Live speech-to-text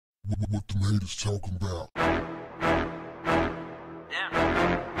What the haters talking about?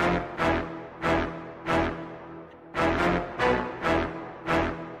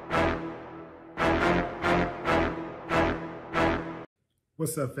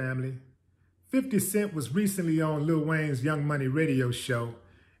 What's up, family? 50 Cent was recently on Lil Wayne's Young Money radio show,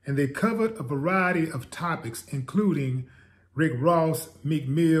 and they covered a variety of topics, including Rick Ross, Meek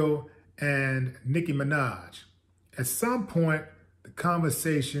Mill, and Nicki Minaj. At some point, the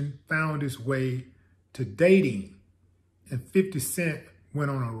conversation found its way to dating, and 50 Cent went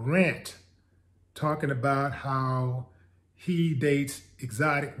on a rant talking about how he dates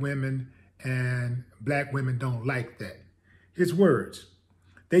exotic women and black women don't like that. His words: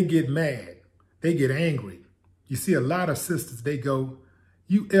 they get mad, they get angry. You see a lot of sisters, they go,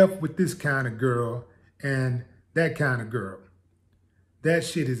 you F with this kind of girl and that kind of girl. That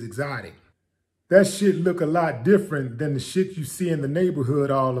shit is exotic. That shit look a lot different than the shit you see in the neighborhood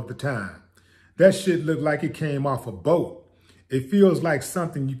all of the time. That shit look like it came off a boat. It feels like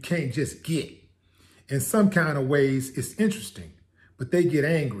something you can't just get. In some kind of ways, it's interesting, but they get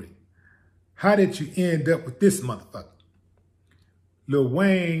angry. How did you end up with this motherfucker? Lil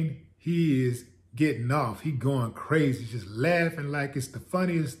Wayne, he is getting off. He going crazy, just laughing like it's the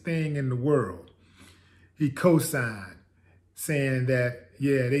funniest thing in the world. He co-signed, saying that,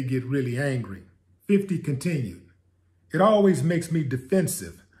 yeah, they get really angry. 50 continued. It always makes me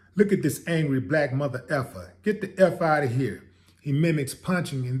defensive. Look at this angry black mother effer. Get the F out of here. He mimics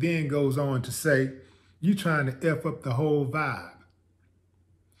punching and then goes on to say, you trying to F up the whole vibe.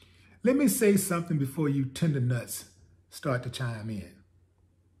 Let me say something before you tender nuts start to chime in.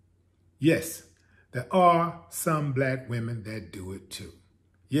 Yes, there are some black women that do it too.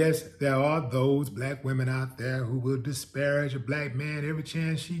 Yes, there are those black women out there who will disparage a black man every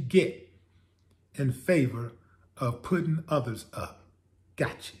chance she get in favor of putting others up.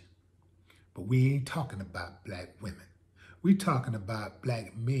 Gotcha. But we ain't talking about black women. We talking about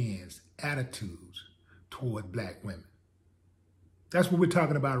black men's attitudes toward black women. That's what we're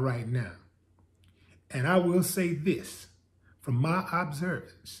talking about right now. And I will say this, from my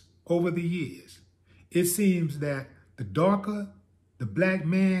observance over the years, it seems that the darker the black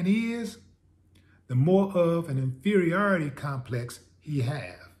man is, the more of an inferiority complex he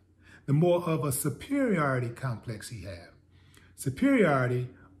have, the more of a superiority complex he have. Superiority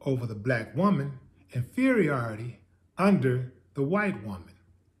over the black woman, inferiority under the white woman,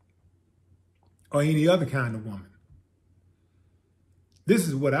 or any other kind of woman. This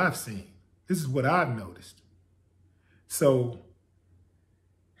is what I've seen. This is what I've noticed. So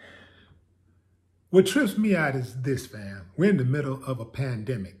what trips me out is this, fam. We're in the middle of a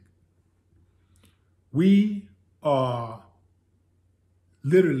pandemic. We are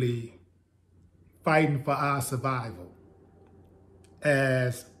literally fighting for our survival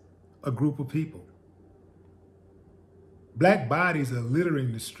as a group of people. Black bodies are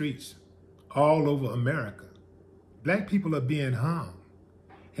littering the streets all over America. Black people are being hung.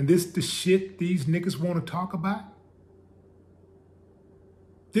 And this the shit these niggas want to talk about?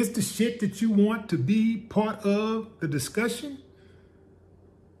 This the shit that you want to be part of the discussion?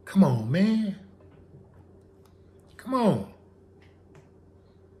 Come on, man. Come on.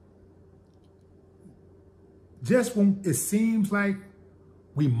 Just when it seems like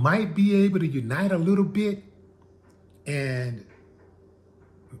we might be able to unite a little bit and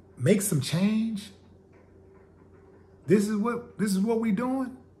make some change, this is what we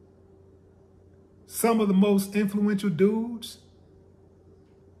doing? Some of the most influential dudes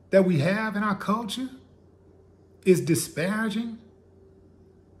that we have in our culture is disparaging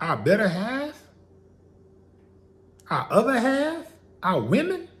our better half, our other half, our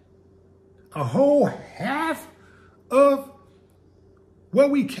women, a whole half of what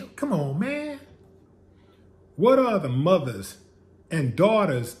we come on, man. What are the mothers and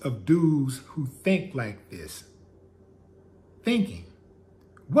daughters of dudes who think like this thinking?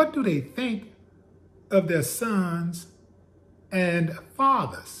 What do they think of their sons and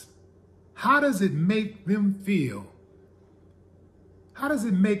fathers? How does it make them feel? How does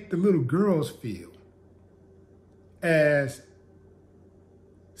it make the little girls feel as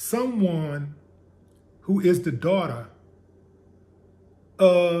someone who is the daughter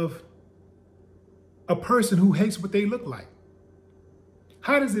of a person who hates what they look like?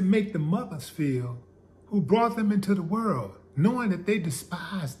 How does it make the mothers feel who brought them into the world, knowing that they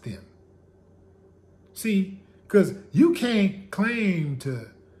despise them? See, because you can't claim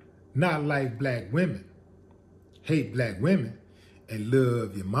to not like black women, hate black women, and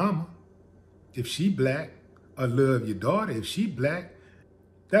love your mama if she black, or love your daughter if she black.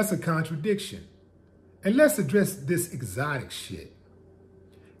 That's a contradiction. And let's address this exotic shit.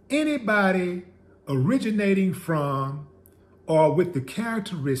 Anybody originating from or with the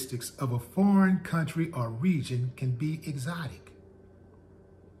characteristics of a foreign country or region can be exotic.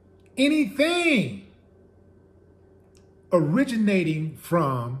 Anything originating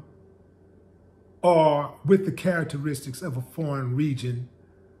from or with the characteristics of a foreign region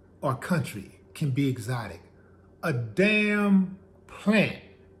or country can be exotic. A damn plant,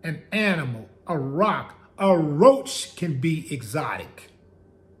 an animal, a rock, a roach can be exotic.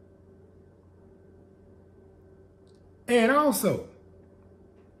 And also,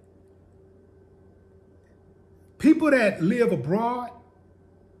 people that live abroad,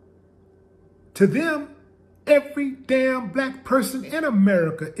 to them, every damn black person in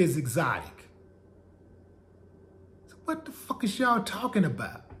America is exotic. So what the fuck is y'all talking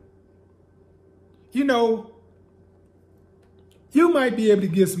about? You know, you might be able to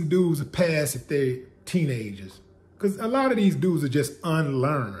give some dudes a pass if they're teenagers, because a lot of these dudes are just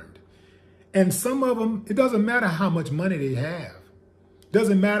unlearned. And some of them, it doesn't matter how much money they have.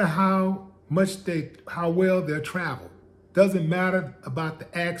 Doesn't matter how well they're traveled. Doesn't matter about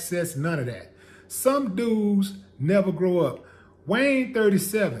the access, none of that. Some dudes never grow up. Wayne,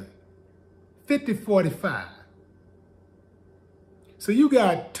 37, 50, 45. So you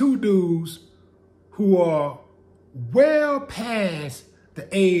got two dudes who are well past the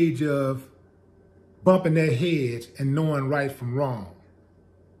age of bumping their heads and knowing right from wrong.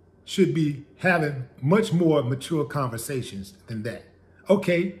 Should be having much more mature conversations than that.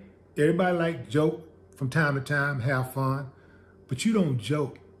 Okay, everybody like joke from time to time, have fun, but you don't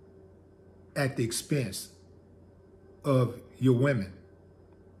joke at the expense of your women.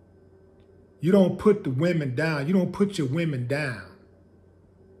 You don't put the women down. You don't put your women down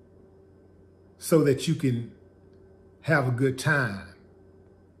so that you can have a good time,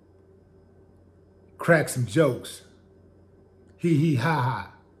 crack some jokes, hee hee ha ha.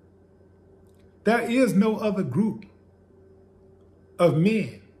 There is no other group of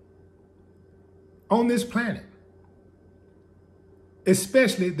men on this planet,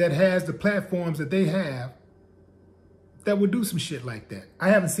 especially that has the platforms that they have, that would do some shit like that. I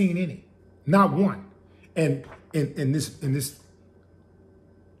haven't seen any, not one. And in this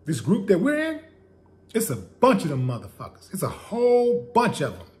group that we're in, it's a bunch of them motherfuckers. It's a whole bunch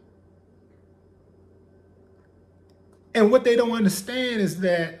of them. And what they don't understand is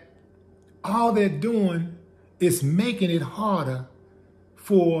that all they're doing is making it harder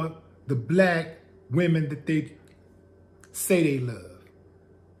for the black women that they say they love.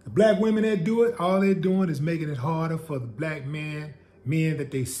 The black women that do it, all they're doing is making it harder for the black men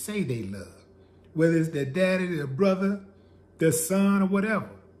that they say they love. Whether it's their daddy, their brother, their son, or whatever.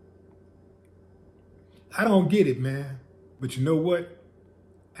 I don't get it, man. But you know what?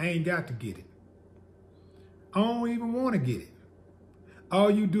 I ain't got to get it. I don't even want to get it. All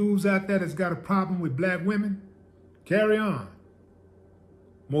you dudes out there that's got a problem with black women, carry on.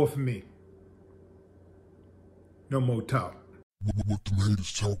 More for me. No more talk. What the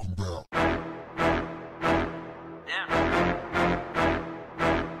haters talking about?